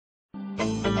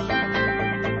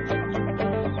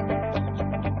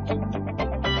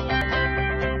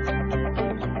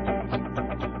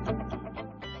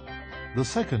The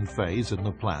second phase in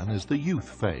the plan is the youth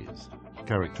phase.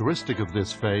 Characteristic of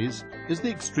this phase is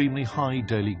the extremely high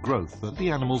daily growth that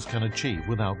the animals can achieve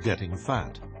without getting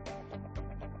fat.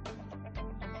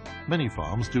 Many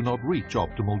farms do not reach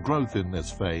optimal growth in this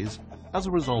phase as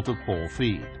a result of poor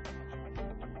feed.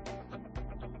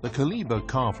 The Kaliber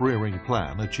calf rearing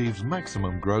plan achieves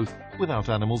maximum growth without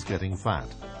animals getting fat.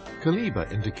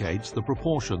 Kaliber indicates the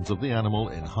proportions of the animal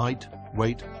in height,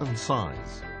 weight and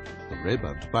size. The rib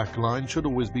and back line should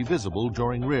always be visible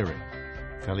during rearing.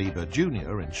 Kaliber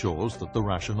Junior ensures that the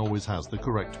ration always has the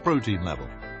correct protein level.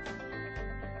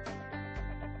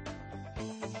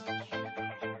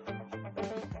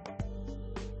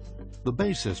 The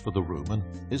basis for the rumen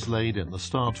is laid in the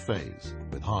start phase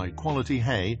with high-quality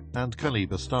hay and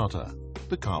Kaliber starter.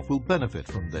 The calf will benefit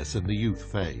from this in the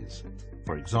youth phase.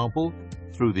 For example,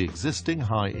 through the existing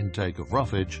high intake of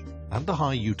roughage and the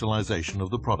high utilization of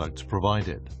the products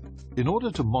provided. In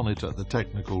order to monitor the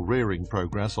technical rearing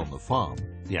progress on the farm,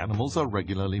 the animals are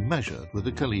regularly measured with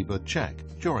a Kaliber check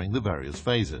during the various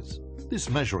phases. This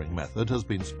measuring method has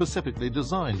been specifically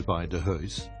designed by De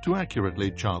Huys to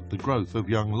accurately chart the growth of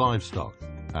young livestock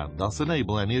and thus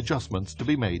enable any adjustments to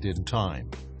be made in time.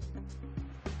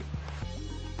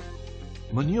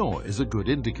 Manure is a good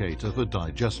indicator for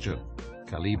digestion.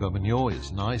 Kaliber manure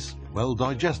is nice,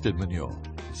 well-digested manure.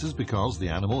 This is because the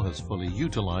animal has fully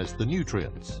utilized the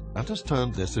nutrients and has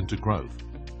turned this into growth.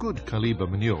 Good Kaliber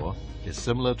manure is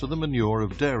similar to the manure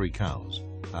of dairy cows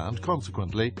and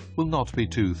consequently will not be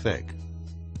too thick.